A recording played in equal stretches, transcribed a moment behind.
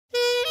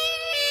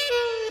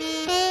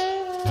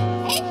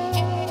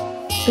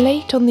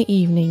Late on the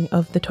evening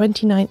of the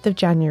 29th of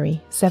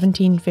January,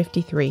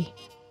 1753,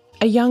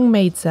 a young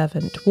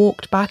maidservant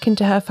walked back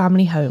into her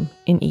family home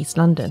in East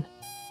London.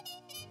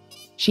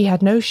 She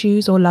had no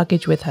shoes or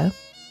luggage with her,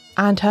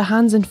 and her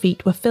hands and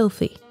feet were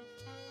filthy,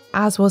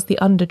 as was the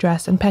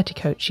underdress and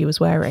petticoat she was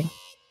wearing.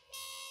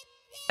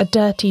 A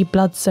dirty,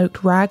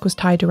 blood-soaked rag was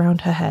tied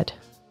around her head.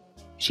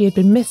 She had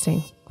been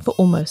missing for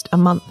almost a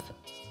month.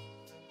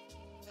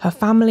 Her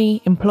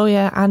family,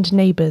 employer, and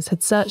neighbours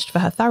had searched for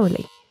her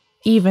thoroughly,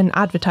 even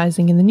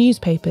advertising in the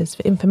newspapers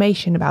for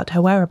information about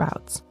her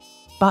whereabouts,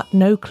 but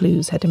no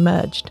clues had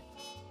emerged.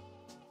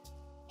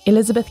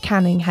 Elizabeth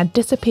Canning had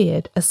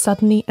disappeared as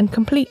suddenly and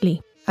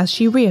completely as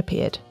she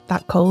reappeared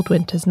that cold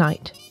winter's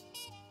night.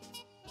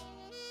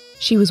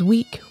 She was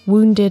weak,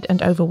 wounded,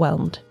 and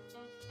overwhelmed.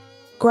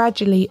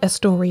 Gradually, a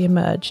story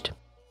emerged.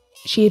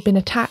 She had been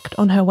attacked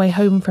on her way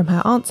home from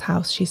her aunt's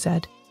house, she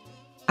said,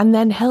 and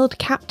then held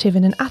captive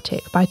in an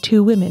attic by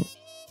two women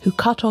who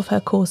cut off her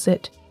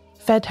corset,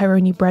 fed her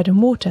only bread and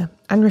water,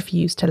 and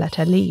refused to let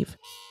her leave.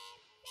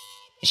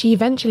 She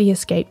eventually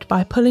escaped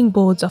by pulling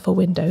boards off a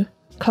window,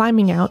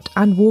 climbing out,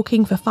 and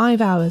walking for 5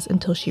 hours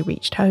until she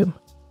reached home.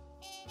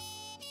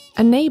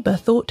 A neighbour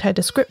thought her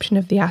description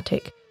of the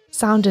attic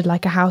sounded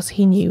like a house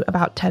he knew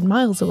about 10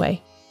 miles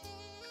away,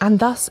 and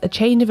thus a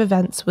chain of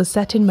events was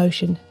set in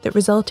motion that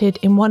resulted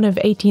in one of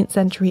 18th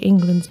century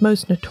England's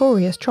most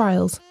notorious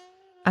trials,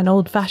 an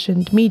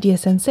old-fashioned media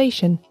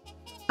sensation,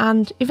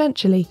 and,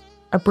 eventually,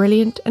 a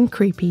brilliant and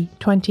creepy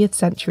 20th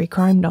century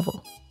crime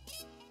novel.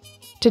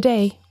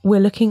 Today, we're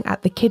looking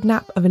at the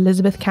kidnap of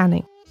Elizabeth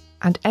Canning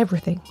and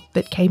everything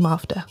that came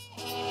after.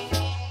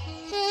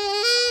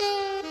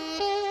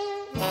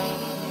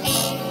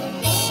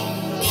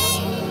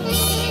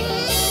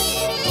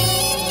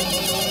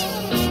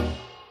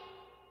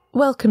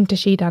 Welcome to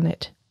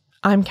Shedunnit.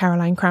 I'm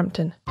Caroline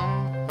Crampton.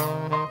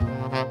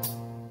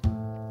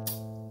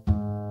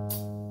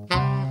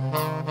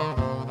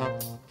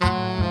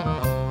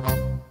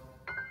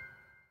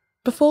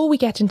 Before we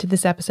get into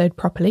this episode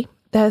properly,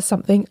 there's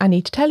something I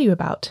need to tell you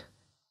about.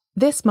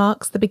 This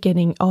marks the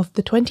beginning of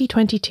the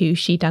 2022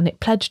 Shedunnit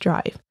Pledge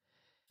Drive,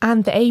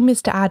 and the aim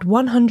is to add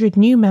 100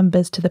 new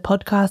members to the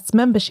podcast's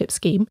membership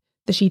scheme,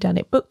 the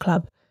Shedunnit Book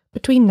Club,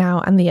 between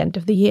now and the end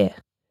of the year.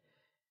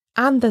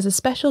 And there's a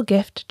special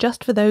gift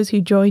just for those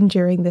who join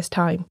during this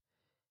time,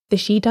 the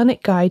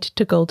Shedunnit Guide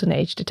to Golden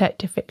Age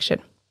Detective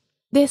Fiction.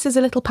 This is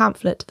a little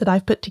pamphlet that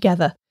I've put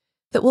together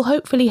that will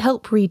hopefully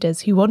help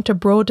readers who want to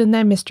broaden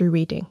their mystery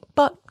reading,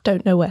 but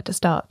don't know where to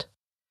start.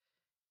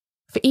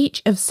 For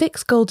each of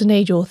 6 Golden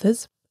Age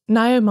authors,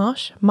 Ngaio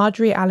Marsh,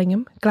 Marjorie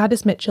Allingham,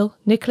 Gladys Mitchell,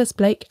 Nicholas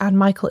Blake and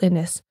Michael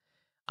Innes,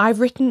 I've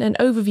written an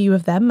overview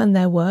of them and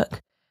their work,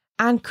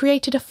 and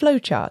created a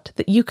flowchart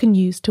that you can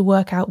use to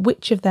work out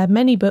which of their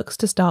many books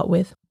to start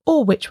with,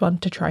 or which one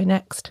to try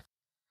next.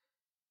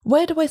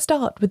 Where do I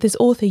start with this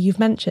author you've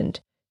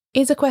mentioned?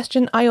 Is a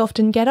question I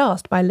often get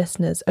asked by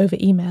listeners over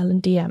email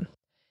and DM.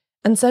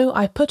 And so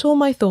I put all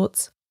my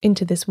thoughts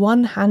into this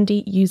one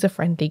handy,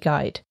 user-friendly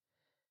guide.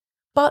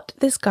 But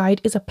this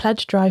guide is a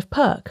Pledge Drive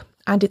perk,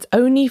 and it's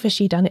only for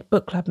Shedunnit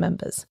Book Club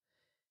members.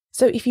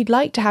 So if you'd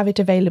like to have it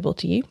available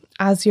to you,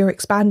 as you're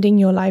expanding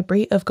your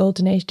library of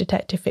Golden Age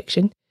detective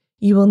fiction,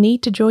 you will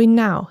need to join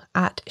now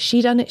at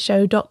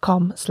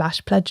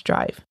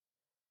shedunnitshow.com/pledgedrive.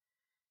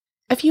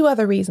 A few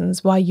other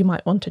reasons why you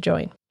might want to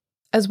join.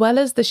 As well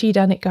as the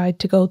Shedunnit Guide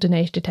to Golden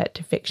Age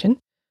Detective Fiction,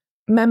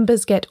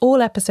 members get all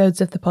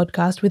episodes of the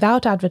podcast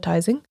without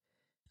advertising,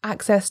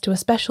 access to a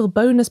special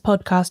bonus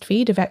podcast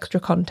feed of extra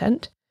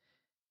content,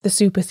 the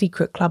Super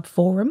Secret Club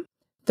forum,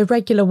 the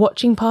regular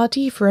watching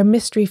party for a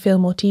mystery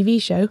film or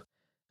TV show,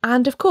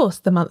 and of course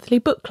the monthly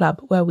book club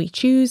where we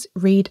choose,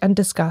 read and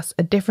discuss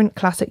a different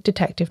classic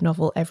detective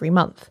novel every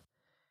month.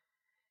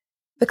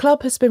 The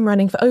club has been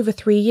running for over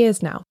 3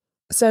 years now,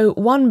 so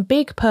one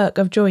big perk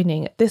of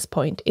joining at this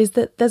point is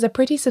that there's a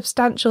pretty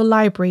substantial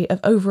library of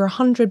over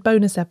 100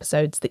 bonus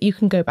episodes that you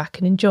can go back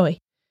and enjoy,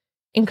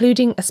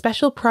 including a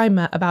special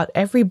primer about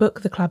every book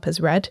the club has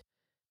read,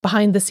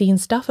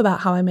 behind-the-scenes stuff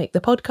about how I make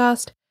the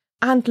podcast,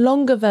 and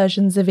longer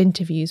versions of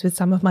interviews with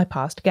some of my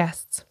past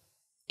guests.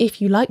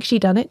 If you like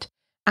Shedunnit,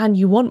 and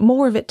you want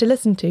more of it to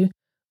listen to,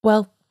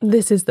 well,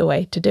 this is the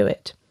way to do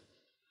it.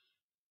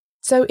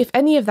 So if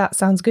any of that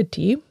sounds good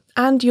to you,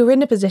 and you're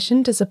in a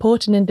position to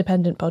support an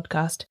independent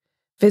podcast,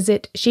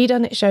 visit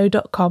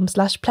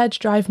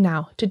shedunnitshow.com/pledgedrive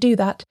now to do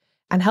that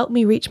and help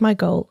me reach my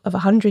goal of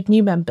 100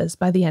 new members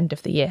by the end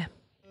of the year.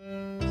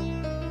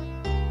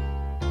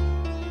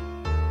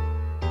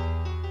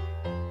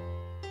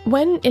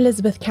 When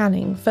Elizabeth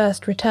Canning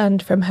first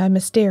returned from her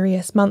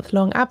mysterious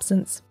month-long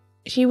absence,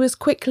 she was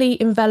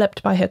quickly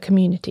enveloped by her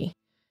community,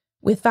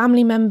 with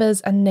family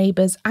members and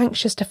neighbours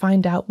anxious to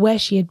find out where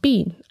she had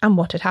been and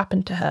what had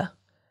happened to her.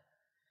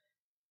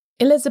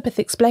 Elizabeth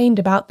explained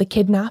about the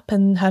kidnap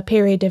and her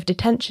period of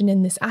detention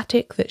in this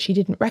attic that she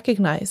didn't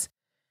recognise,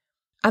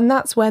 and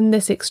that's when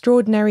this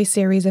extraordinary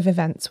series of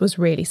events was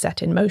really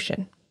set in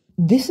motion.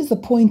 This is the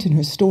point in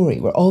her story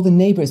where all the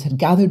neighbours had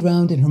gathered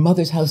round in her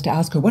mother's house to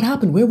ask her, what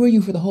happened? Where were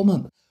you for the whole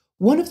month?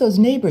 one of those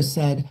neighbours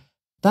said,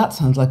 "That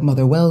sounds like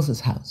Mother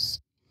Wells's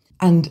house."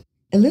 And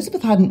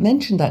Elizabeth hadn't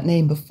mentioned that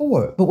name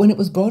before, but when it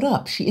was brought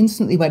up, she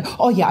instantly went,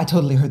 "Oh yeah, I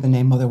totally heard the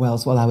name Mother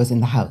Wells while I was in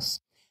the house."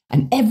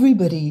 And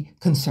everybody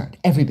concerned,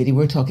 everybody,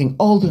 we're talking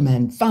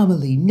aldermen,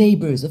 family,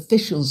 neighbours,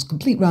 officials,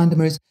 complete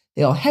randomers,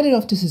 they all headed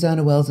off to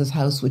Susanna Wells's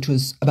house, which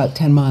was about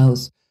 10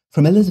 miles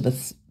from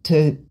Elizabeth's,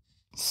 to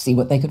see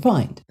what they could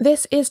find.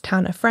 This is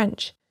Tana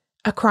French,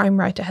 a crime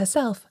writer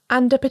herself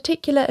and a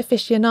particular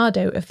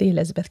aficionado of the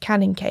Elizabeth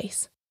Canning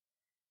case.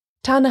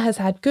 Tana has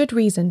had good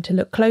reason to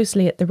look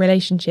closely at the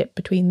relationship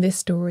between this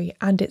story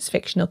and its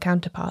fictional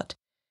counterpart,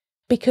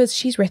 because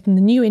she's written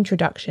the new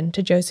introduction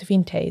to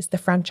Josephine Tey's The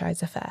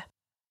Franchise Affair.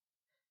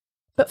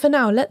 But for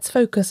now, let's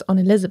focus on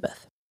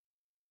Elizabeth.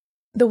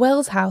 The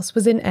Wells house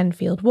was in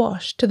Enfield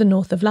Wash, to the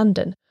north of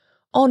London,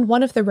 on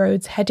one of the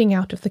roads heading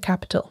out of the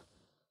capital.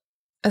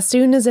 As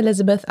soon as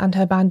Elizabeth and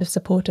her band of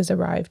supporters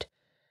arrived,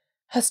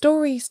 her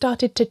story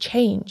started to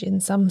change in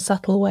some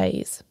subtle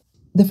ways.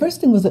 The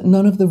first thing was that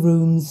none of the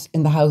rooms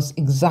in the house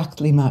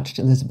exactly matched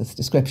Elizabeth's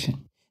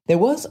description. There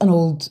was an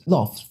old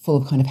loft full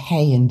of kind of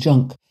hay and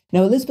junk.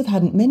 Now, Elizabeth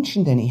hadn't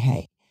mentioned any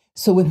hay.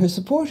 So when her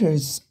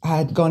supporters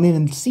had gone in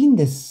and seen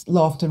this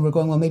loft and were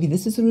going, well, maybe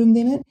this is the room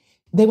they meant,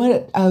 they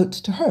went out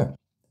to her,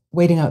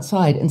 waiting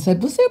outside, and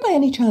said, "Was there by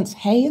any chance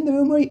hay in the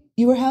room where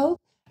you were held?"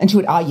 And she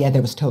went, yeah,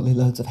 there was totally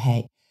loads of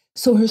hay.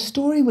 So her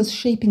story was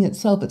shaping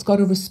itself. It's got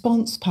a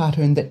response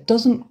pattern that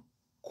doesn't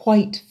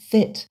quite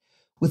fit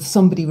with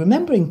somebody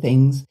remembering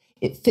things.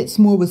 It fits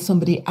more with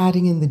somebody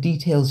adding in the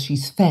details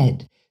she's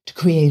fed to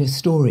create a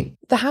story.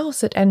 The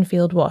house at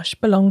Enfield Wash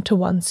belonged to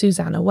one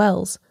Susanna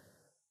Wells.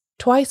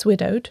 Twice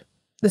widowed,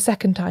 the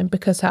second time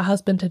because her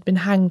husband had been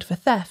hanged for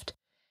theft,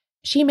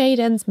 she made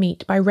ends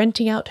meet by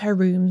renting out her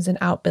rooms and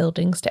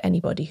outbuildings to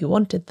anybody who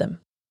wanted them.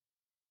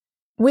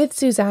 With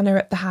Susanna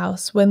at the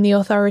house, when the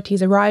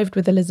authorities arrived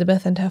with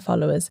Elizabeth and her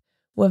followers,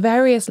 were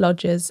various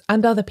lodgers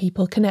and other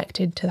people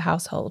connected to the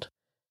household.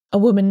 A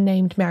woman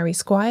named Mary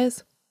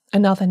Squires,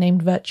 another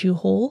named Virtue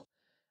Hall,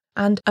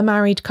 and a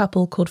married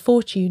couple called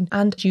Fortune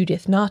and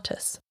Judith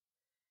Natus.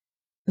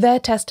 Their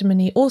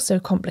testimony also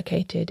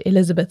complicated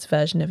Elizabeth's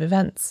version of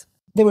events.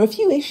 There were a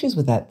few issues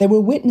with that. There were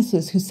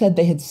witnesses who said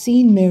they had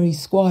seen Mary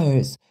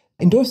Squires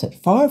in Dorset,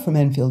 far from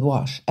Enfield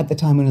Wash, at the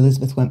time when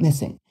Elizabeth went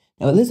missing.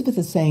 Now, Elizabeth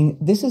is saying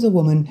this is a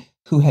woman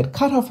who had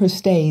cut off her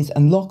stays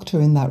and locked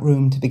her in that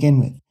room to begin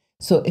with.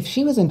 So if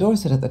she was in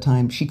Dorset at the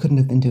time, she couldn't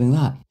have been doing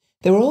that.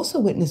 There were also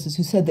witnesses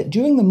who said that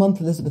during the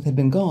month Elizabeth had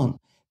been gone,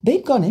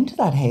 they'd gone into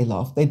that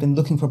hayloft. They'd been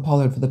looking for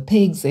Pollard for the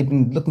pigs. They'd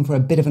been looking for a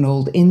bit of an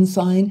old inn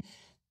sign.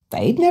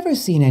 They'd never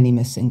seen any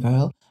missing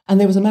girl. And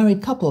there was a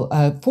married couple,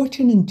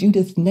 Fortune and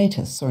Judith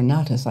Natus, or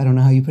Natus, I don't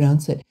know how you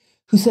pronounce it,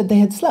 who said they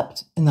had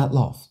slept in that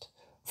loft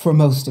for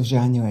most of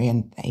January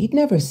and they'd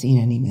never seen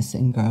any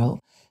missing girl.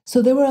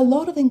 So there were a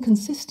lot of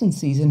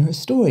inconsistencies in her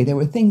story. There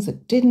were things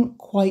that didn't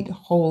quite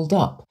hold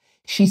up.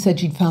 She said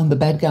she'd found the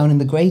bedgown in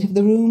the grate of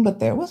the room, but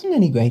there wasn't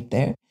any grate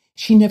there.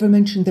 She never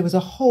mentioned there was a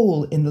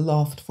hole in the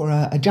loft for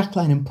a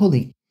jackline and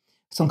pulley,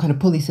 some kind of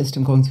pulley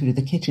system going through to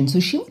the kitchen. So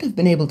she would have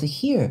been able to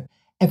hear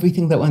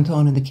everything that went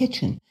on in the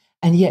kitchen,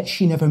 and yet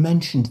she never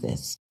mentioned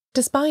this.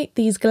 Despite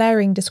these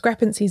glaring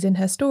discrepancies in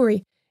her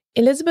story,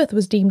 Elizabeth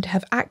was deemed to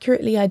have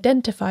accurately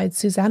identified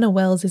Susanna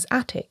Wells's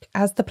attic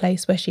as the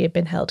place where she had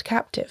been held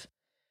captive,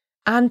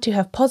 and to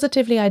have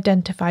positively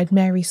identified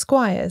Mary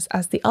Squires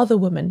as the other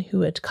woman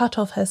who had cut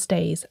off her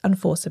stays and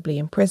forcibly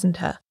imprisoned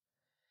her.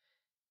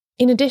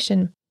 In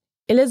addition,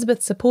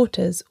 Elizabeth's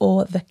supporters,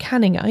 or the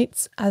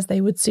Canningites, as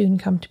they would soon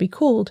come to be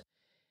called,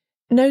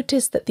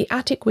 noticed that the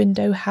attic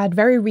window had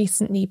very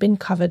recently been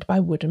covered by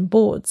wooden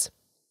boards.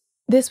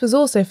 This was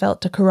also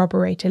felt to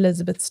corroborate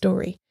Elizabeth's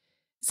story,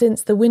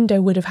 since the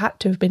window would have had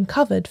to have been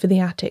covered for the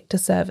attic to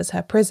serve as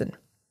her prison.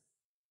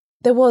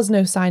 There was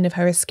no sign of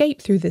her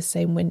escape through this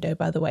same window,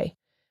 by the way,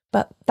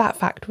 but that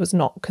fact was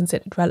not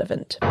considered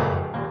relevant.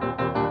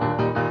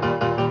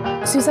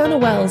 Susanna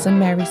Wells and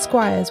Mary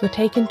Squires were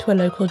taken to a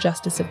local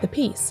justice of the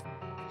peace,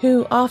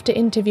 who, after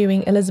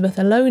interviewing Elizabeth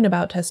alone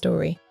about her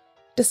story,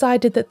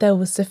 decided that there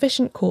was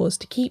sufficient cause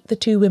to keep the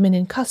two women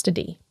in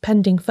custody,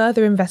 pending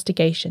further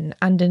investigation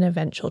and an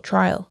eventual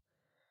trial.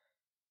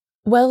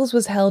 Wells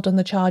was held on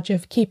the charge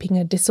of keeping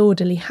a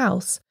disorderly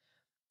house,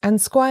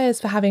 and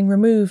Squires for having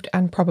removed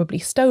and probably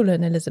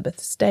stolen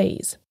Elizabeth's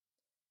stays.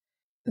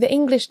 The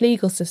English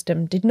legal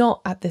system did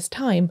not, at this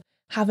time,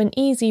 have an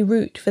easy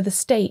route for the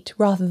state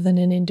rather than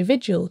an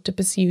individual to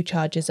pursue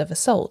charges of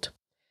assault.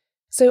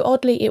 So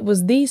oddly, it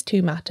was these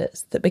two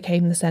matters that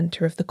became the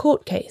centre of the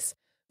court case,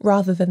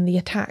 rather than the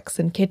attacks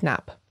and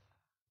kidnap.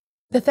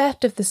 The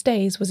theft of the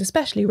stays was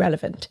especially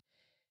relevant,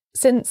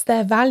 since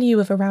their value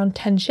of around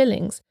 10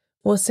 shillings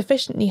was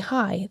sufficiently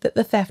high that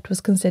the theft was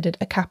considered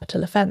a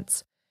capital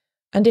offence,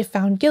 and if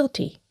found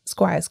guilty,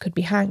 Squires could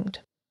be hanged.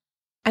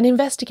 An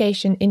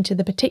investigation into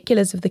the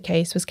particulars of the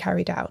case was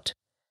carried out,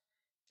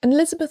 and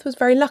Elizabeth was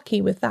very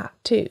lucky with that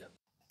too.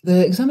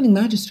 The examining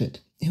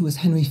magistrate, who was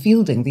Henry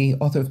Fielding, the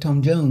author of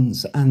Tom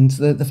Jones, and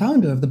the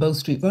founder of the Bow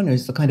Street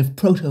Runners, the kind of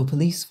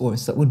proto-police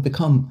force that would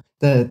become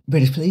the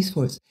British police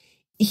force,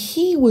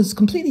 he was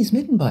completely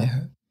smitten by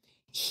her.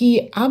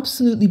 He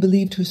absolutely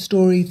believed her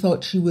story,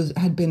 thought she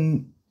had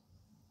been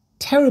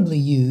terribly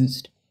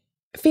used.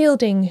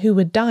 Fielding, who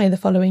would die the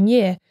following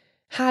year,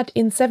 had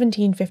in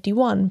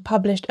 1751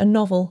 published a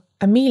novel,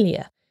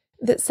 Amelia,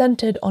 that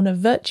centred on a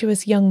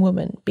virtuous young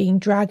woman being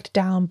dragged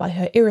down by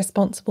her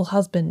irresponsible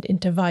husband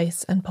into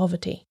vice and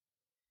poverty.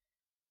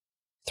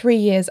 3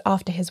 years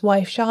after his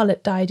wife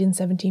Charlotte died in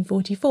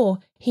 1744,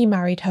 he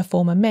married her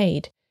former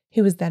maid,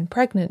 who was then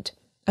pregnant,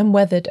 and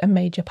weathered a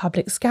major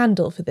public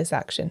scandal for this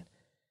action.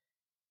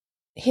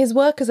 His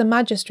work as a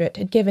magistrate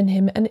had given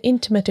him an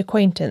intimate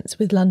acquaintance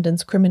with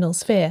London's criminal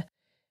sphere,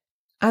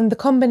 and the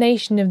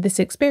combination of this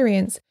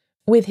experience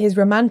with his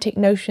romantic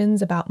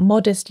notions about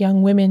modest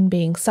young women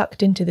being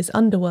sucked into this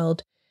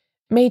underworld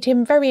made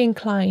him very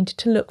inclined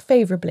to look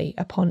favourably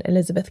upon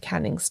Elizabeth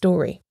Canning's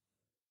story.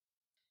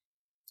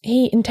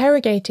 He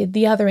interrogated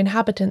the other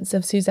inhabitants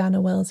of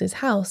Susanna Wells's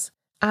house,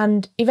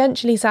 and,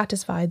 eventually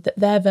satisfied that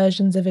their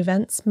versions of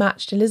events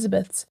matched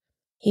Elizabeth's,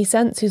 he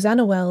sent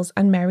Susanna Wells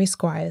and Mary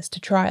Squires to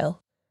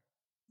trial.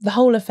 The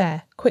whole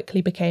affair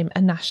quickly became a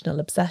national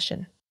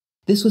obsession.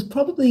 This was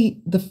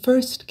probably the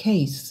first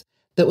case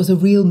that was a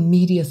real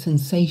media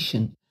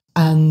sensation,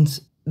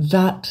 and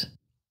that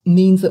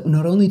means that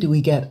not only do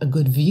we get a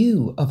good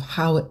view of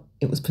how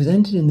it was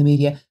presented in the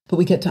media, but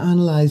we get to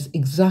analyse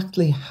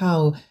exactly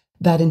how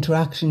that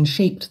interaction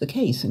shaped the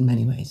case in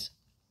many ways.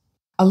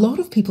 A lot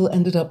of people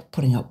ended up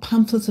putting out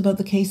pamphlets about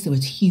the case. There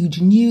was huge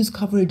news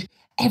coverage.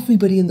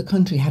 Everybody in the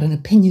country had an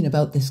opinion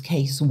about this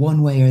case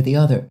one way or the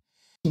other.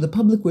 The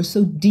public were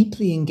so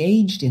deeply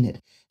engaged in it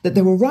that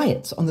there were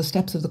riots on the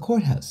steps of the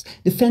courthouse.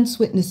 Defence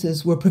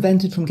witnesses were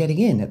prevented from getting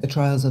in at the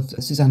trials of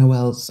Susanna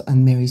Wells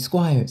and Mary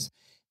Squires.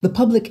 The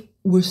public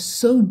were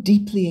so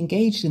deeply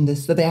engaged in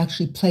this that they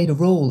actually played a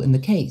role in the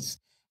case.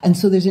 And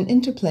so there's an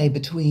interplay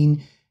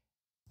between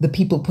the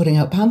people putting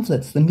out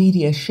pamphlets, the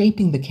media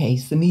shaping the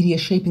case, the media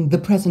shaping the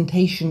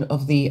presentation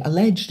of the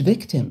alleged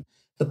victim,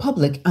 the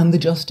public, and the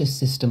justice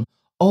system.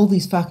 All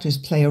these factors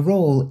play a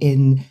role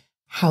in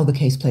how the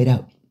case played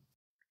out.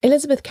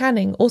 Elizabeth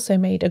Canning also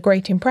made a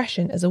great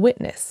impression as a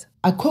witness.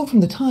 A quote from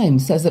the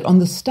Times says that on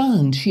the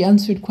stand she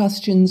answered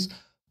questions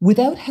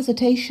without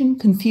hesitation,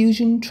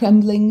 confusion,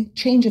 trembling,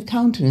 change of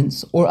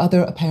countenance, or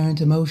other apparent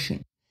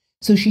emotion.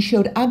 So she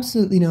showed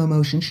absolutely no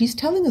emotion. She's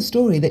telling a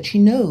story that she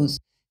knows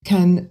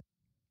can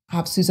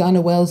have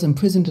Susanna Wells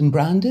imprisoned and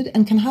branded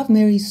and can have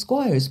Mary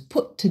Squires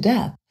put to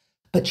death,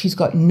 but she's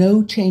got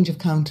no change of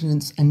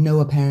countenance and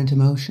no apparent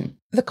emotion.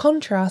 The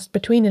contrast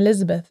between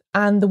Elizabeth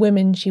and the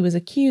women she was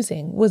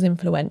accusing was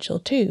influential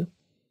too.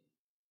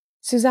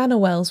 Susanna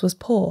Wells was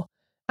poor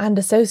and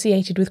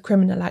associated with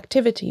criminal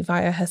activity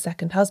via her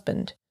second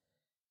husband.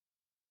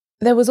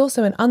 There was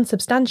also an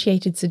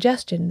unsubstantiated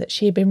suggestion that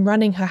she had been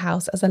running her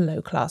house as a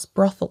low-class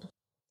brothel.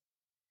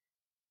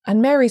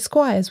 And Mary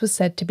Squires was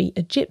said to be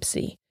a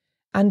gypsy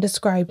and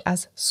described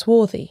as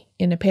swarthy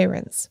in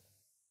appearance.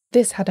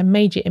 This had a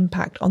major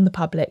impact on the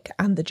public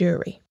and the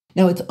jury.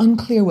 Now, it's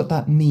unclear what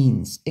that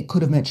means. It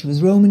could have meant she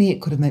was Romany,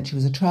 it could have meant she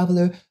was a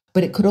traveller,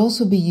 but it could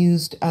also be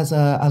used as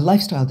a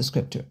lifestyle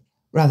descriptor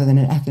rather than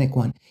an ethnic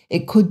one.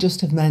 It could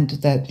just have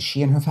meant that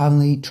she and her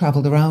family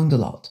travelled around a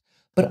lot.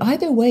 But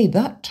either way,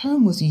 that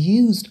term was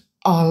used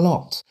a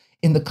lot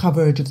in the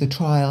coverage of the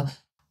trial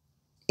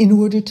in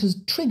order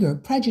to trigger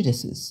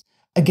prejudices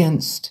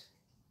against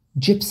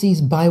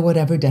gypsies by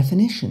whatever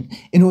definition,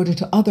 in order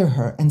to other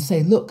her and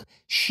say, look,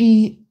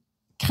 she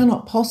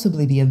cannot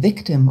possibly be a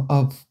victim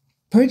of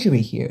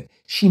perjury here.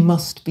 She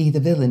must be the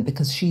villain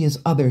because she is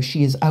other,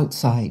 she is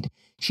outside.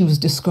 She was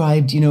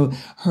described,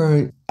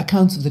 her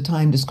accounts of the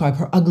time describe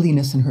her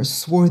ugliness and her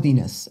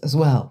swarthiness as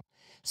well.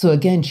 So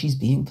again, she's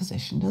being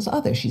positioned as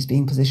other. She's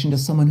being positioned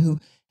as someone who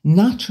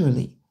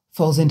naturally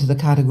falls into the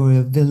category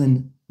of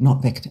villain,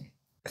 not victim.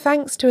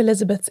 Thanks to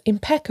Elizabeth's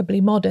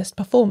impeccably modest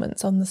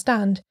performance on the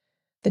stand,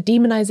 the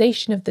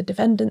demonisation of the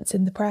defendants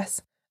in the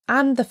press,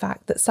 and the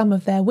fact that some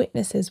of their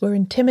witnesses were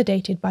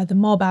intimidated by the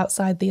mob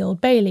outside the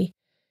Old Bailey,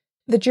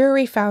 the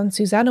jury found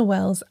Susanna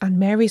Wells and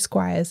Mary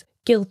Squires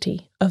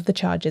guilty of the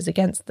charges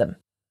against them.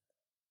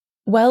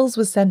 Wells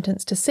was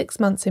sentenced to 6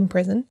 months in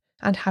prison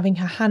and having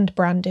her hand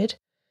branded,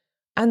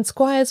 and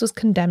Squires was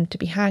condemned to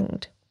be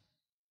hanged.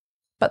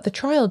 But the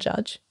trial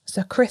judge,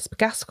 Sir Crisp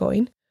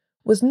Gascoigne,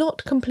 was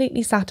not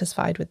completely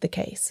satisfied with the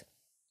case.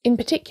 In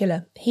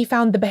particular, he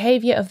found the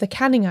behaviour of the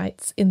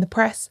Canningites in the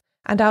press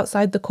and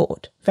outside the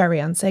court very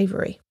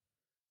unsavoury.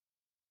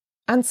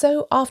 And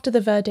so, after the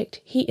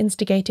verdict, he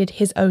instigated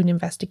his own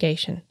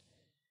investigation.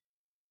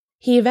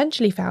 He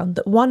eventually found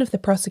that one of the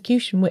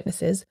prosecution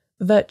witnesses,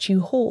 Virtue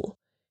Hall,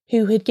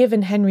 who had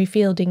given Henry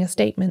Fielding a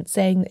statement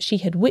saying that she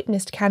had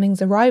witnessed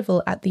Canning's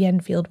arrival at the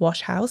Enfield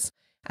wash house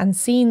and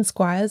seen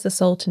Squires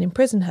assault and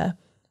imprison her,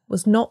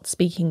 was not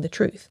speaking the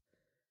truth.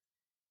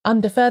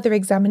 Under further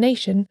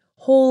examination,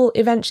 Hall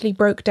eventually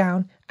broke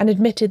down and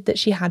admitted that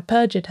she had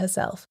perjured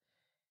herself,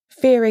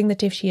 fearing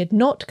that if she had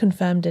not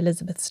confirmed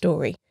Elizabeth's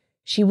story,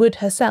 she would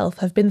herself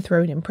have been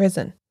thrown in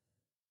prison.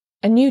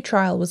 A new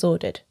trial was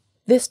ordered,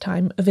 this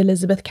time of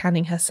Elizabeth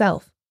Canning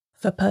herself,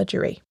 for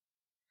perjury.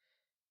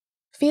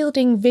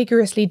 Fielding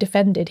vigorously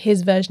defended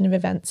his version of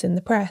events in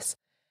the press,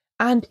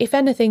 and if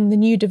anything, the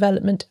new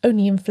development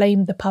only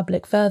inflamed the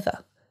public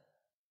further.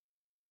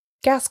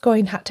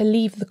 Gascoigne had to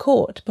leave the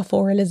court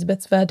before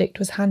Elizabeth's verdict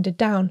was handed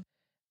down,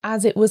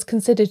 as it was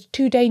considered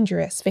too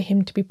dangerous for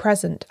him to be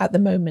present at the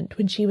moment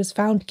when she was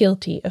found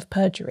guilty of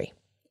perjury,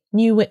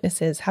 new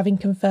witnesses having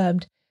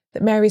confirmed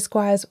that Mary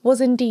Squires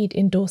was indeed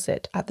in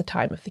Dorset at the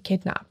time of the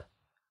kidnap.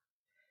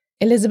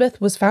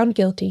 Elizabeth was found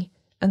guilty,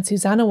 and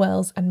Susanna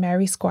Wells and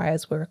Mary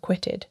Squires were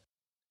acquitted.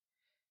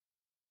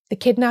 The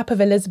kidnap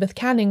of Elizabeth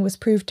Canning was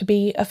proved to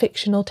be a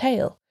fictional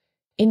tale,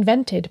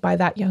 invented by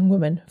that young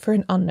woman for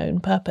an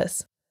unknown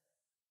purpose.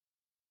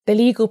 The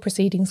legal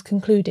proceedings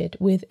concluded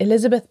with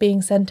Elizabeth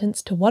being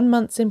sentenced to 1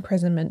 month's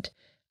imprisonment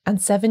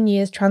and 7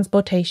 years'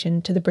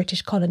 transportation to the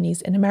British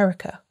colonies in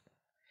America.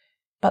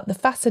 But the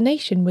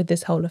fascination with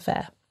this whole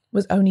affair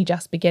was only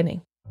just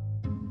beginning.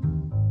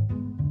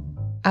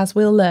 As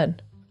we'll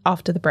learn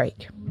after the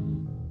break.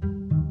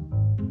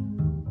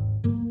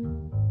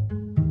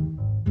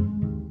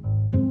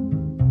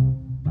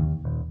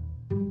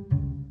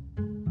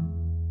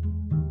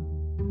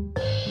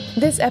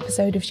 This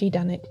episode of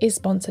Shedunnit is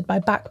sponsored by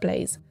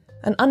Backblaze,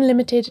 an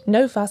unlimited,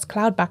 no-fuss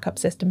cloud backup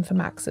system for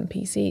Macs and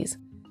PCs.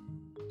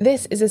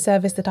 This is a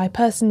service that I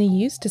personally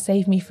use to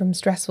save me from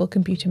stressful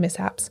computer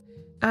mishaps,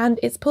 and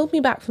it's pulled me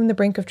back from the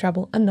brink of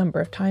trouble a number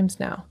of times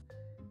now.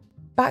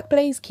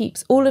 Backblaze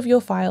keeps all of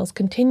your files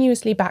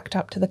continuously backed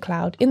up to the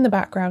cloud in the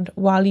background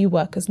while you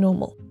work as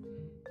normal.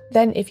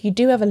 Then, if you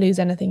do ever lose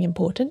anything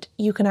important,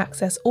 you can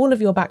access all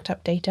of your backed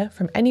up data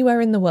from anywhere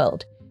in the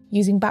world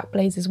using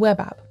Backblaze's web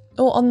app,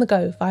 or on the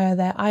go via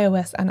their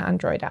iOS and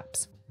Android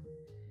apps.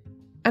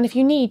 And if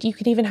you need, you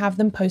can even have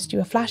them post you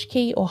a flash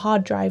key or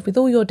hard drive with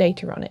all your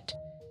data on it,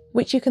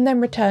 which you can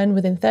then return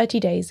within 30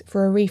 days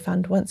for a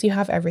refund once you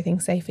have everything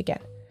safe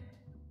again.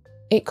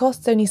 It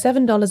costs only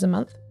 $7 a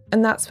month,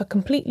 and that's for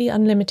completely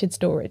unlimited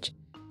storage,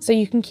 so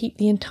you can keep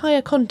the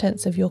entire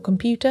contents of your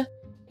computer,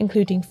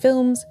 including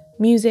films,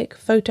 music,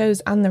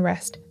 photos and the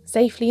rest,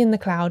 safely in the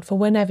cloud for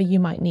whenever you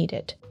might need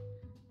it.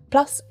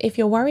 Plus, if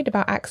you're worried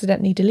about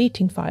accidentally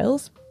deleting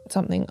files,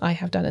 something I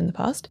have done in the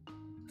past,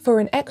 for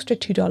an extra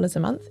 $2 a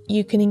month,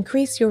 you can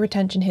increase your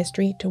retention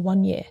history to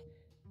 1 year.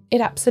 It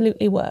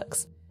absolutely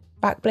works.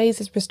 Backblaze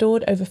has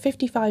restored over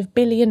 55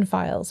 billion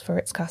files for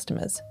its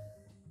customers.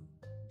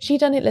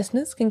 Shedunnit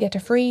listeners can get a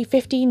free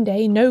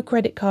 15-day no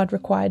credit card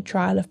required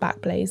trial of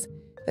Backblaze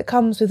that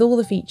comes with all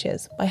the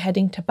features by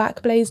heading to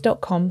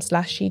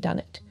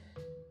backblaze.com/shedunnit.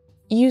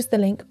 Use the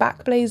link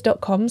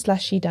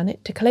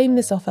backblaze.com/shedunnit to claim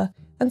this offer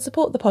and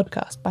support the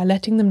podcast by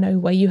letting them know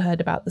where you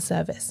heard about the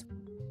service.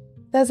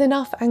 There's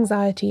enough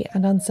anxiety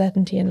and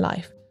uncertainty in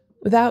life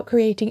without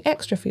creating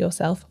extra for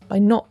yourself by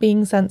not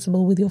being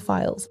sensible with your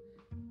files.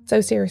 So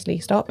seriously,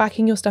 start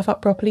backing your stuff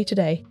up properly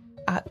today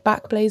at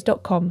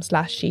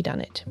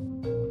backblaze.com/shedunnit.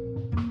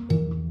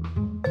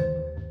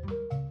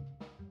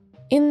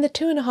 In the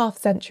 2.5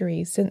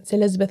 centuries since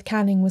Elizabeth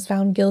Canning was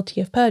found guilty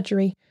of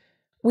perjury,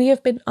 we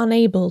have been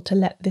unable to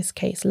let this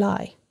case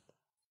lie.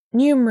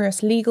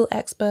 Numerous legal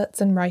experts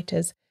and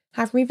writers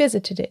have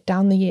revisited it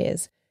down the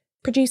years,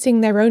 producing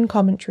their own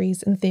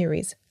commentaries and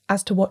theories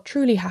as to what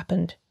truly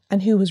happened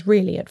and who was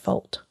really at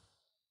fault.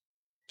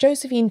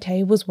 Josephine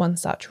Tey was one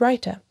such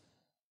writer.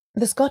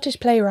 The Scottish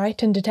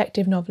playwright and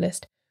detective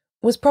novelist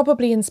was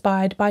probably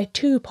inspired by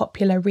 2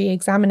 popular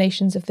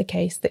re-examinations of the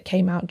case that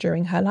came out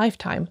during her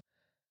lifetime: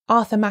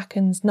 Arthur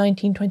Machen's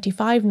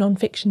 1925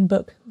 non-fiction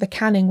book The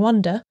Canning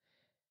Wonder,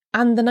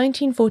 and the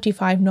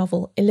 1945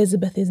 novel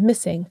Elizabeth is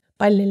Missing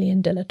by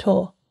Lillian de la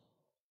Torre.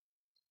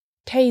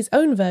 Tey's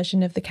own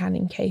version of the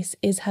Canning case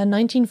is her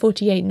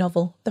 1948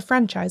 novel The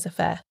Franchise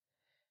Affair.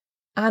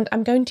 And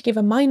I'm going to give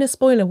a minor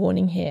spoiler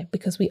warning here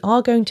because we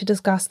are going to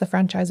discuss The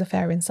Franchise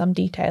Affair in some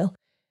detail,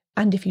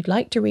 and if you'd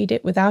like to read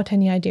it without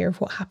any idea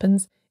of what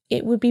happens,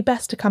 it would be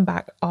best to come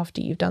back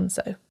after you've done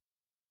so.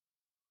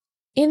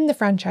 In The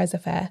Franchise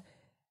Affair,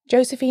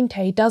 Josephine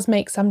Tey does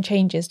make some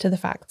changes to the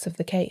facts of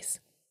the case.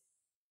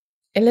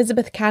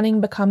 Elizabeth Canning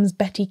becomes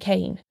Betty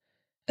Kane,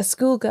 a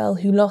schoolgirl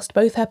who lost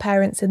both her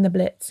parents in the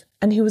Blitz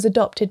and who was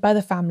adopted by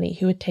the family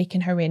who had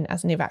taken her in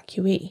as an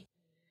evacuee.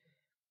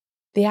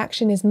 The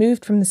action is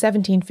moved from the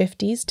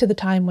 1750s to the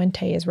time when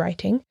Tey is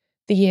writing,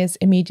 the years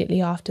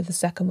immediately after the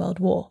Second World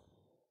War.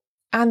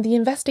 And the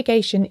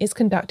investigation is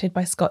conducted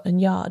by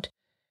Scotland Yard,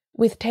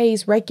 with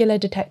Tey's regular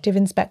Detective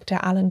Inspector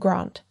Alan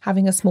Grant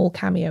having a small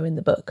cameo in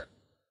the book.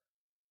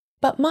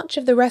 But much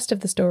of the rest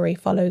of the story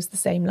follows the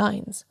same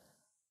lines.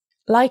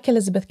 Like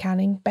Elizabeth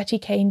Canning, Betty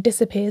Kane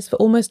disappears for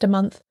almost a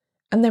month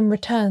and then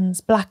returns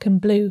black and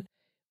blue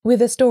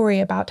with a story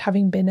about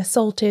having been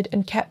assaulted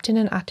and kept in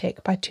an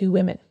attic by 2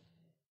 women.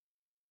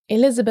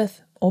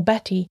 Elizabeth, or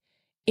Betty,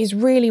 is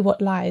really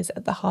what lies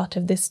at the heart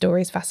of this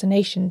story's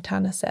fascination,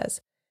 Tanner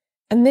says,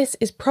 and this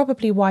is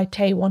probably why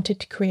Tey wanted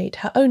to create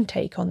her own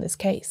take on this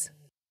case.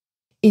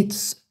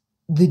 It's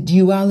the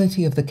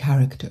duality of the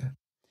character.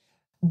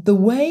 The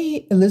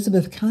way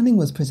Elizabeth Canning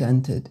was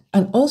presented,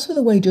 and also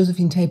the way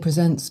Josephine Tey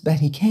presents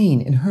Betty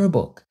Kane in her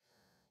book,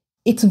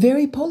 it's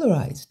very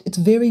polarized. It's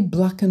very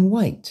black and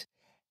white.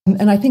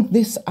 And I think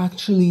this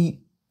actually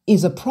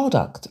is a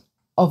product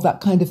of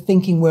that kind of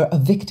thinking where a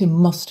victim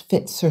must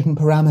fit certain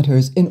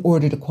parameters in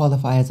order to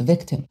qualify as a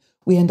victim.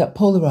 We end up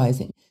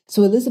polarizing.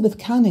 So Elizabeth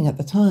Canning at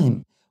the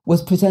time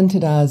was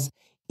presented as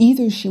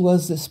either she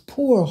was this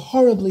poor,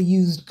 horribly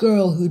used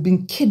girl who had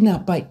been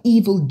kidnapped by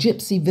evil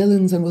gypsy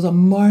villains and was a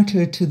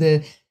martyr to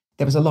there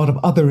was a lot of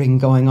othering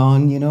going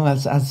on,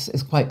 as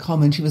is quite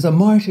common. She was a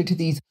martyr to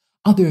these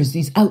others,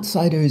 these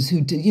outsiders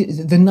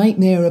the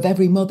nightmare of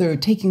every mother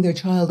taking their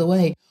child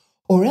away.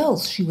 Or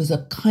else she was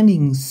a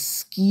cunning,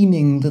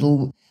 scheming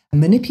little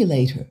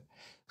manipulator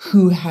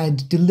who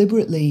had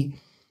deliberately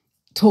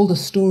told a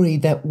story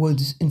that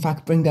would, in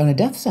fact, bring down a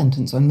death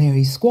sentence on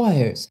Mary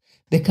Squires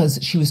because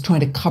she was trying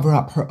to cover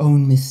up her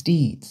own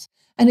misdeeds.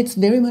 And it's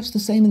very much the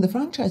same in the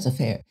franchise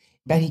affair.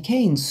 Betty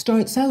Kane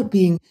starts out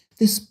being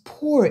this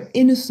poor,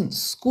 innocent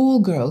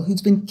schoolgirl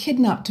who's been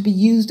kidnapped to be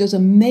used as a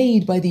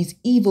maid by these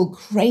evil,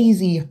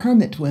 crazy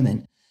hermit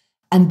women.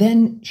 And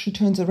then she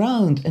turns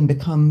around and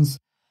becomes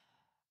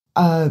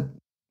a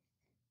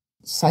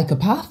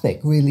psychopathic,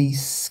 really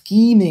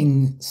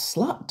scheming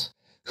slut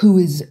who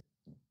is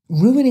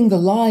ruining the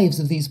lives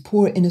of these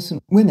poor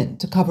innocent women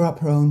to cover up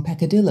her own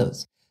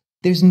peccadillos.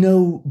 There's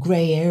no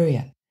grey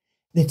area.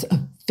 It's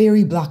a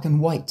very black and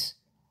white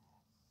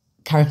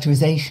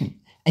characterization,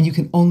 and you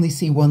can only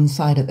see one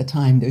side at a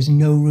time. There's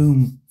no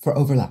room for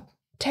overlap.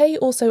 Tey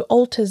also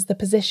alters the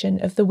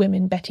position of the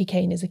women Betty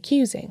Kane is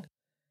accusing.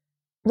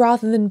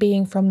 Rather than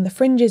being from the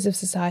fringes of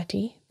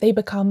society, they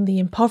become the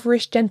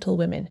impoverished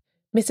gentlewomen,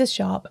 Mrs.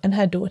 Sharp and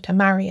her daughter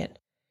Marion,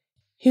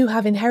 who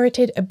have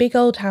inherited a big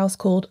old house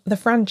called the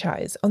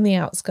Franchise on the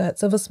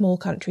outskirts of a small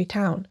country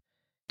town,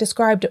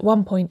 described at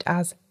one point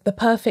as the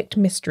perfect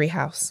mystery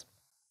house.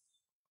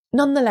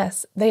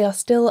 Nonetheless, they are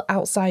still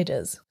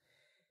outsiders,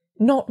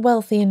 not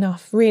wealthy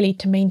enough really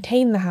to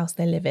maintain the house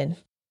they live in,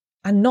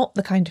 and not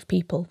the kind of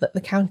people that the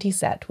county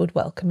set would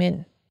welcome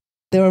in.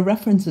 There are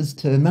references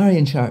to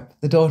Marion Sharp,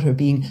 the daughter,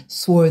 being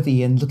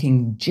swarthy and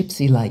looking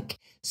gypsy-like.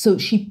 So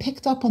she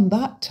picked up on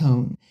that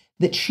tone,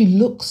 that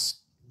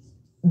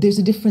there's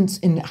a difference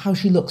in how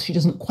she looks. She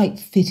doesn't quite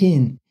fit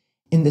in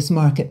this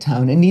market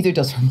town, and neither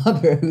does her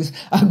mother, who's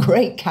a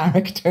great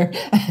character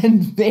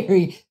and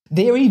very,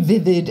 very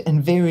vivid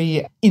and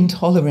very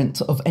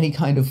intolerant of any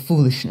kind of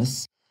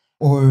foolishness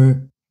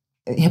or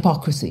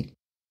hypocrisy.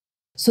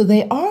 So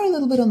they are a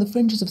little bit on the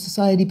fringes of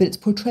society, but it's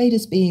portrayed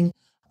as being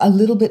a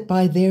little bit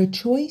by their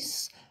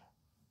choice.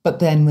 But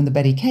then when the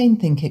Betty Kane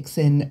thing kicks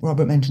in,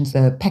 Robert mentions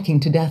the pecking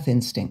to death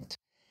instinct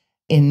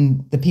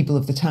in the people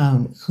of the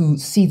town who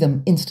see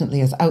them instantly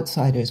as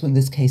outsiders when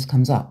this case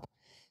comes up.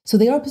 So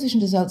they are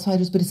positioned as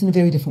outsiders, but it's in a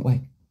very different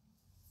way.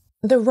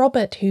 The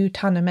Robert who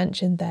Tanner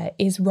mentioned there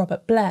is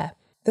Robert Blair,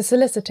 the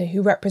solicitor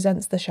who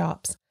represents the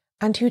Sharps,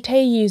 and who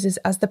Tey uses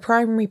as the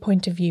primary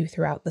point of view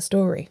throughout the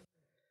story.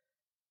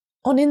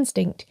 On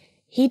instinct,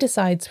 he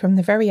decides from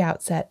the very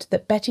outset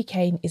that Betty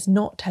Kane is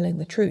not telling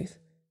the truth,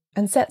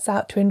 and sets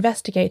out to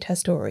investigate her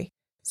story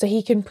so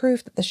he can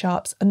prove that the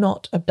Sharps are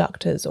not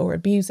abductors or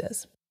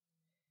abusers.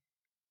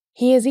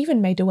 He is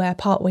even made aware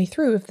partway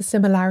through of the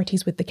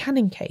similarities with the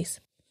Canning case,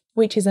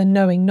 which is a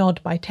knowing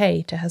nod by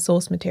Tey to her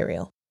source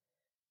material.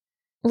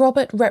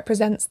 Robert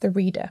represents the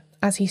reader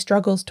as he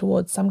struggles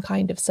towards some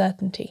kind of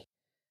certainty,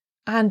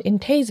 and in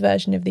Tey's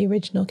version of the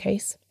original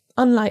case,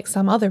 unlike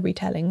some other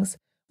retellings,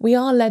 we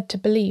are led to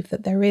believe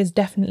that there is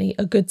definitely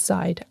a good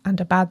side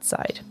and a bad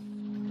side.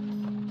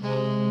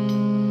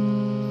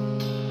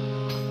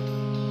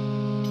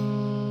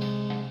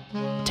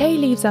 Tey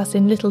leaves us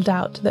in little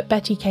doubt that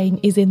Betty Kane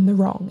is in the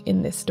wrong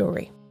in this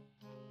story.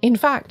 In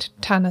fact,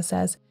 Tanner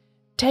says,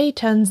 Tey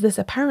turns this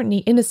apparently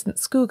innocent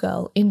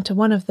schoolgirl into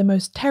one of the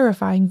most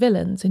terrifying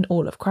villains in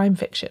all of crime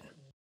fiction.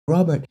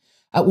 Robert,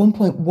 at one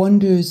point,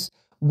 wonders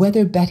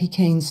whether Betty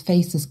Kane's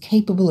face is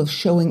capable of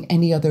showing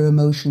any other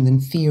emotion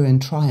than fear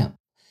and triumph.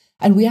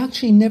 And we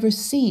actually never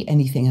see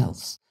anything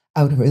else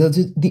out of her. Those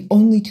are the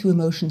only two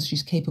emotions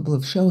she's capable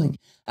of showing.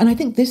 And I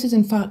think this is,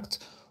 in fact,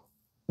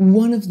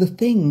 one of the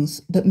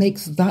things that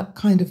makes that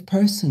kind of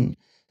person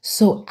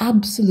so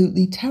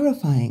absolutely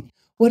terrifying.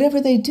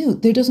 Whatever they do,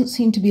 there doesn't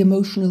seem to be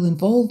emotional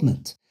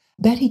involvement.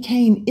 Betty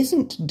Kane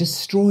isn't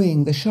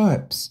destroying the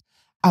Sharps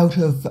out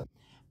of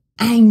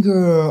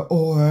anger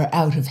or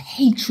out of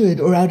hatred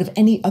or out of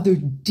any other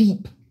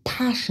deep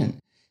passion.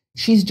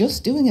 She's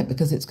just doing it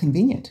because it's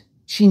convenient.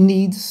 She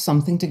needs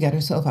something to get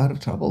herself out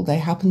of trouble. They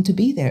happen to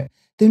be there.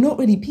 They're not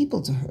really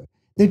people to her.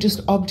 They're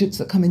just objects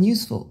that come in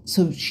useful.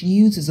 So she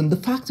uses them. The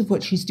fact of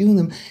what she's doing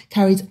them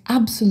carries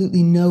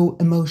absolutely no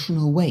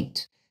emotional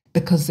weight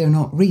because they're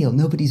not real.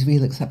 Nobody's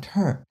real except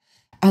her.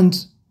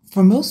 And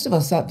for most of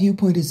us, that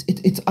viewpoint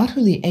it's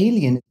utterly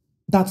alien.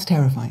 That's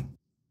terrifying.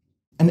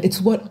 And it's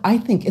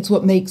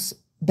what makes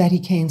Betty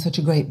Kane such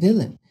a great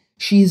villain.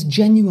 She is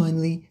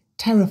genuinely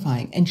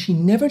terrifying, and she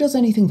never does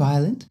anything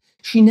violent.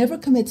 She never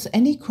commits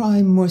any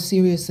crime more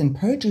serious than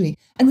perjury,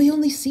 and we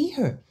only see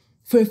her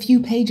for a few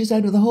pages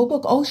out of the whole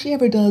book. All she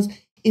ever does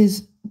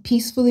is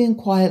peacefully and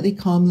quietly,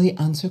 calmly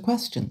answer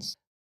questions.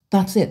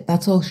 That's it.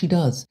 That's all she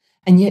does.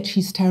 And yet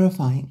she's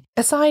terrifying.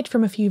 Aside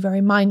from a few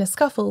very minor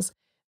scuffles,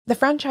 The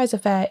Franchise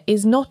Affair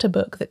is not a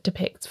book that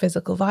depicts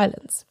physical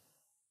violence.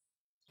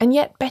 And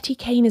yet Betty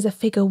Kane is a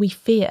figure we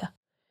fear,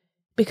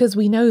 because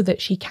we know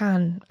that she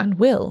can, and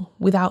will,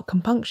 without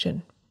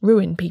compunction,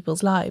 ruin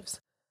people's lives.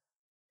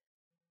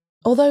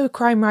 Although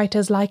crime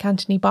writers like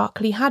Anthony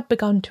Berkeley had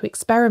begun to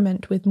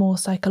experiment with more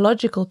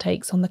psychological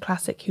takes on the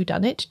classic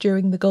whodunit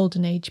during the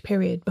Golden Age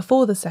period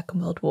before the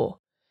Second World War,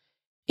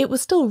 it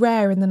was still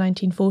rare in the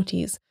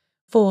 1940s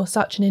for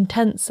such an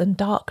intense and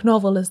dark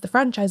novel as The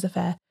Franchise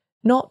Affair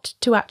not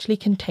to actually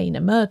contain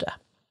a murder.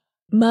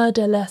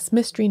 Murderless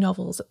mystery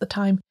novels at the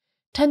time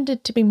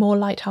tended to be more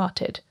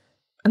light-hearted,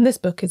 and this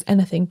book is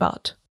anything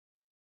but.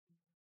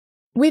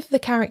 With the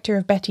character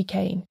of Betty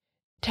Kane,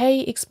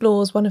 Tey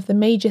explores one of the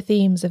major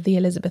themes of the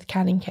Elizabeth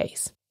Canning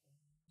case.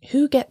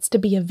 Who gets to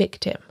be a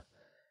victim?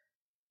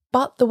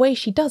 But the way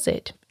she does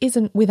it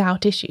isn't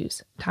without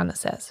issues, Tanner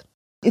says.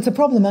 It's a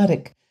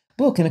problematic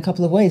book in a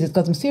couple of ways. It's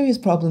got some serious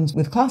problems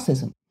with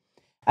classism.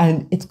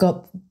 And it's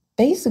got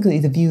basically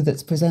the view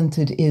that's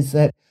presented is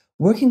that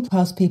working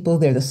class people,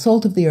 they're the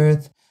salt of the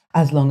earth,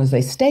 as long as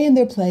they stay in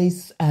their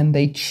place and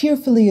they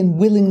cheerfully and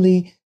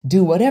willingly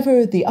do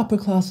whatever the upper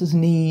classes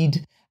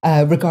need,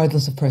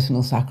 regardless of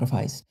personal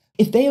sacrifice.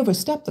 If they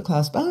overstep the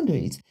class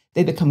boundaries,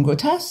 they become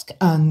grotesque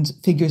and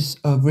figures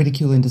of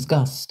ridicule and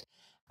disgust.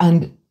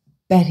 And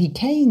Betty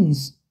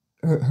Kane's,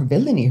 her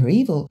villainy, her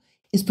evil,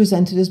 is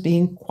presented as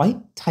being quite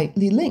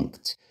tightly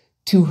linked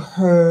to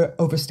her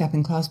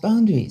overstepping class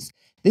boundaries.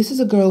 This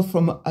is a girl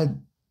from a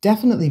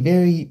definitely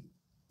very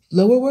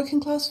lower working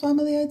class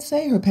family, I'd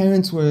say. Her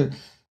parents were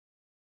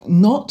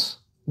not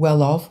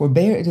well off, her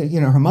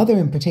mother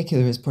in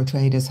particular is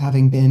portrayed as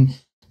having been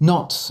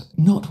not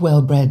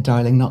well-bred,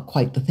 darling, not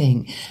quite the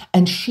thing.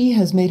 And she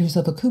has made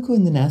herself a cuckoo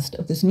in the nest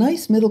of this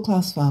nice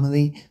middle-class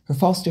family, her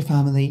foster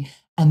family,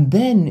 and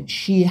then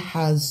she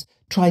has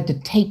tried to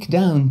take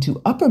down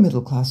to upper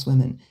middle-class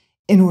women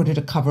in order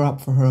to cover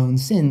up for her own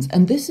sins.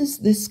 And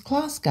this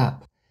class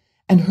gap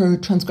and her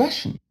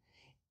transgression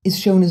is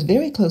shown as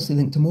very closely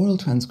linked to moral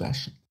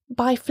transgression.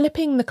 By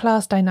flipping the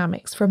class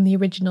dynamics from the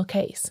original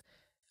case,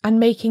 and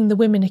making the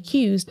women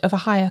accused of a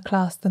higher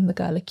class than the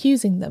girl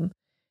accusing them,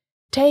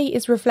 Tey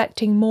is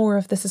reflecting more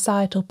of the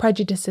societal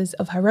prejudices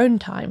of her own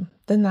time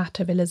than that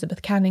of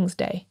Elizabeth Canning's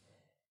day.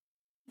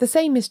 The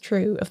same is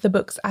true of the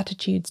book's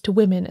attitudes to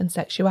women and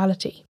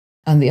sexuality.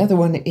 And the other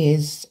one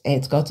is,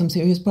 it's got some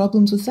serious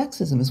problems with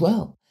sexism as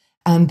well.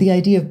 And the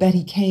idea of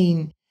Betty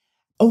Kane,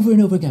 over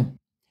and over again,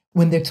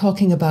 when they're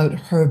talking about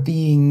her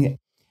being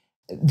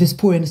this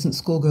poor innocent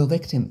schoolgirl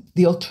victim,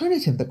 the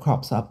alternative that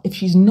crops up, if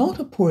she's not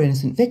a poor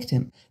innocent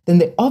victim, then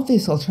the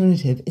obvious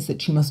alternative is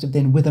that she must have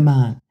been with a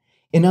man.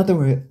 In other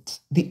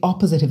words, the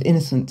opposite of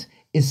innocent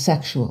is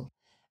sexual,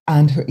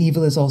 and her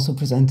evil is also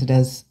presented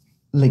as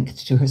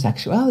linked to her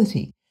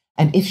sexuality.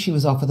 And if she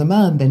was off with a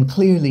man, then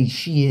clearly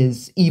she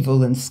is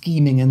evil and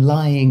scheming and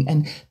lying,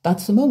 and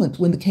that's the moment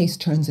when the case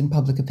turns in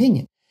public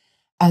opinion.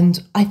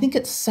 And I think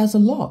it says a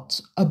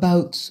lot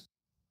about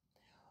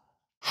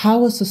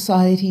how a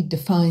society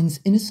defines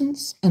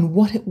innocence and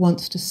what it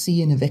wants to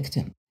see in a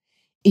victim.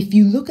 If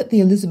you look at the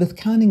Elizabeth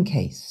Canning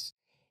case,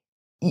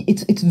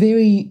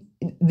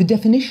 the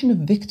definition of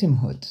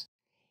victimhood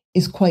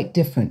is quite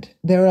different.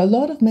 There are a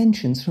lot of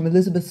mentions from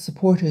Elizabeth's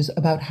supporters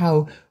about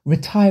how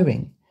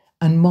retiring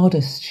and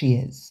modest she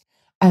is.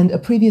 And a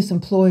previous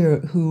employer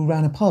who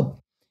ran a pub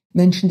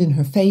mentioned in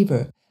her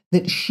favour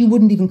that she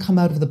wouldn't even come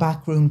out of the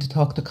back room to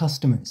talk to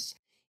customers.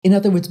 In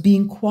other words,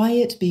 being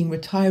quiet, being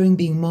retiring,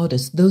 being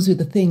modest, those are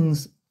the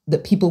things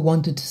that people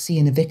wanted to see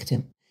in a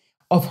victim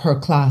of her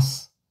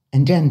class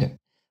and gender,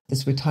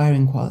 this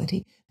retiring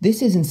quality.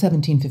 This is in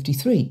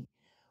 1753.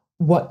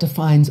 What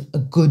defines a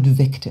good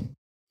victim.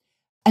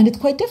 And it's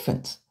quite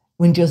different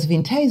when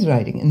Josephine Tey is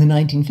writing in the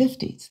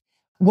 1950s.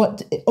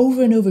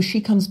 Over and over, she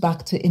comes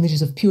back to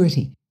images of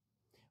purity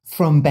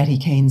from Betty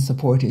Kane's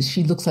supporters.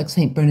 She looks like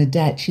St.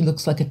 Bernadette. She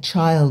looks like a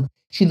child.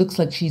 She looks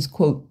like she's,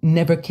 quote,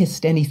 never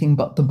kissed anything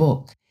but the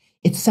book.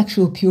 It's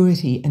sexual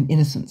purity and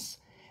innocence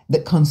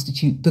that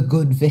constitute the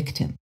good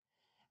victim.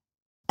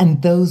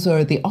 And those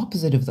are the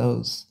opposite of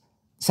those.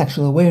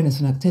 Sexual awareness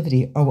and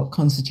activity are what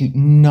constitute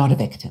not a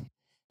victim.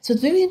 So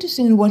it's very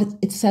interesting in what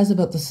it says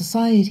about the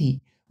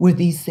society where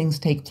these things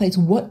take place.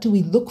 What do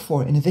we look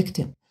for in a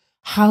victim?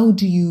 How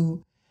do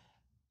you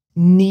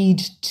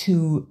need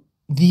to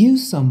view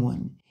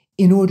someone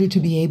in order to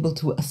be able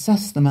to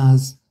assess them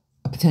as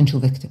a potential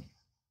victim?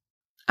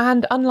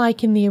 And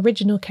unlike in the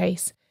original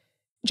case,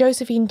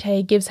 Josephine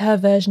Tey gives her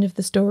version of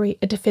the story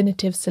a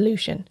definitive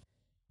solution.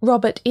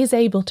 Robert is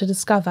able to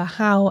discover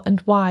how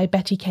and why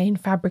Betty Kane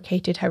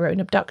fabricated her own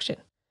abduction.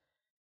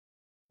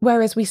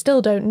 Whereas we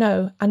still don't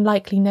know, and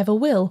likely never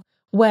will,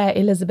 where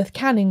Elizabeth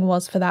Canning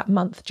was for that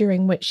month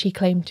during which she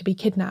claimed to be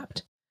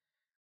kidnapped.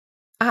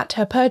 At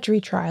her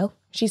perjury trial,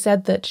 she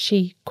said that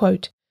she,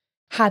 quote,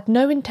 had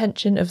no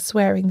intention of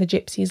swearing the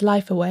gypsy's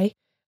life away,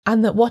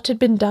 and that what had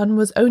been done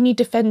was only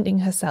defending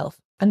herself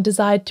and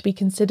desired to be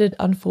considered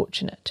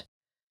unfortunate.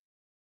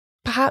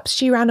 Perhaps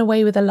she ran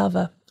away with a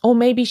lover, Or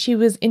maybe she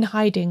was in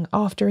hiding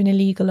after an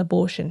illegal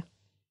abortion.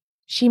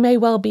 She may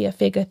well be a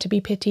figure to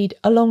be pitied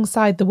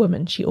alongside the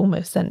woman she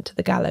almost sent to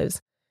the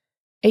gallows.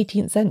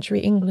 18th century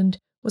England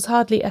was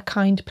hardly a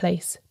kind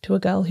place to a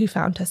girl who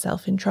found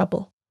herself in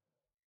trouble.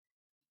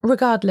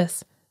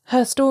 Regardless,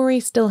 her story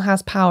still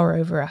has power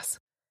over us.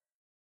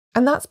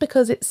 And that's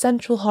because its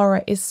central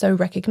horror is so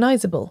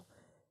recognisable.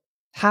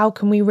 How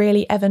can we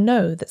really ever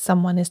know that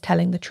someone is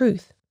telling the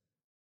truth?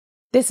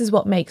 This is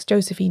what makes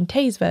Josephine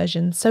Tey's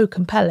version so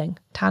compelling,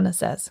 Tanner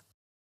says.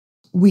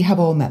 We have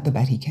all met the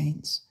Betty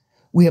Kanes.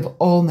 We have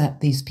all met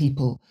these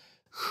people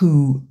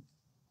who,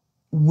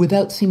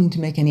 without seeming to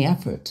make any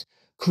effort,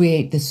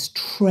 create this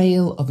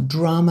trail of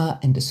drama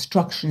and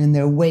destruction in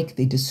their wake.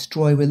 They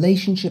destroy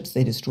relationships,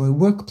 they destroy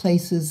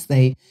workplaces,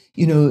 they,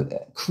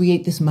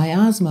 create this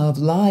miasma of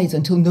lies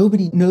until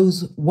nobody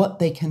knows what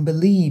they can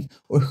believe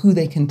or who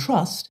they can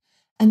trust.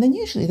 And then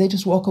usually they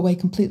just walk away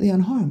completely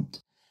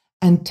unharmed.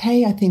 And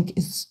Tey, I think,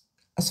 is,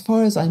 as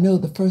far as I know,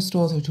 the first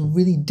author to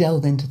really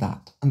delve into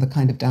that and the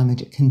kind of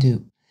damage it can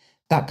do.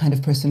 That kind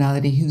of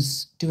personality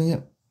who's doing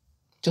it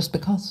just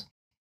because.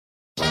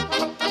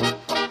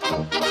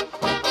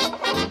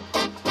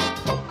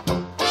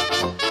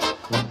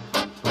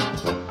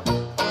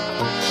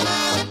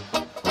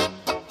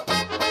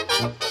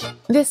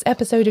 This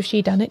episode of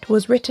Shedunnit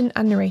was written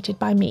and narrated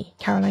by me,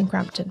 Caroline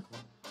Crampton.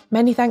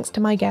 Many thanks to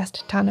my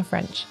guest, Tanner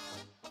French.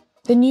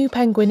 The new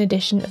Penguin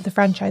edition of The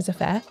Franchise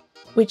Affair,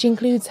 which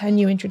includes her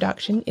new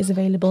introduction, is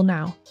available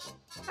now.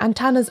 And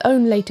Tanner's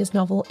own latest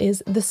novel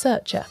is The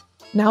Searcher,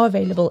 now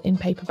available in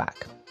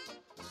paperback.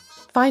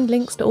 Find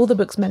links to all the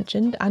books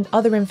mentioned and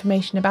other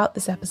information about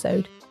this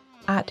episode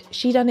at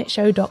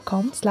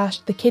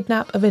shedunnitshow.com/The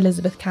Kidnap of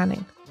Elizabeth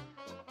Canning.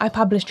 I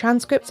publish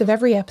transcripts of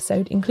every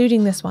episode,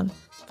 including this one.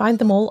 Find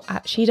them all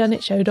at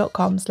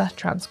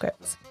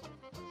shedunnitshow.com/transcripts.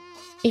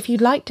 If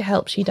you'd like to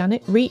help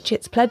Shedunnit reach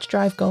its pledge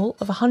drive goal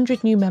of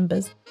 100 new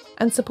members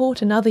and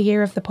support another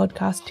year of the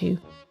podcast too,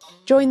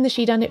 join the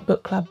Shedunnit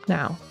Book Club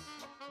now.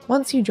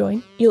 Once you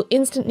join, you'll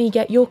instantly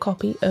get your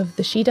copy of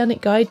the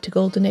Shedunnit Guide to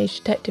Golden Age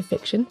Detective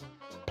Fiction,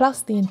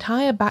 plus the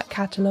entire back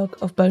catalogue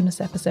of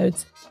bonus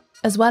episodes,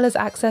 as well as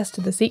access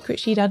to the secret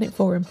Shedunnit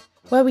forum,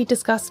 where we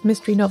discuss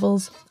mystery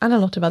novels and a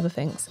lot of other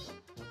things.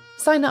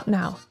 Sign up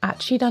now at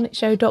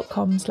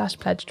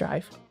shedunnitshow.com/pledge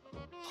drive.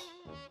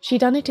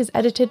 Shedunnit is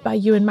edited by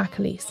Euan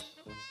MacAleece.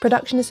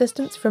 Production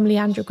assistance from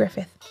Leandra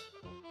Griffith.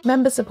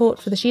 Member support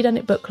for the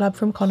Shedunnit Book Club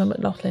from Connor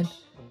McLoughlin.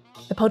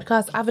 The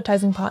podcast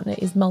advertising partner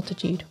is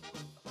Multitude.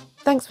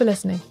 Thanks for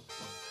listening.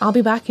 I'll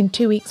be back in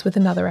 2 weeks with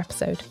another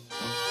episode.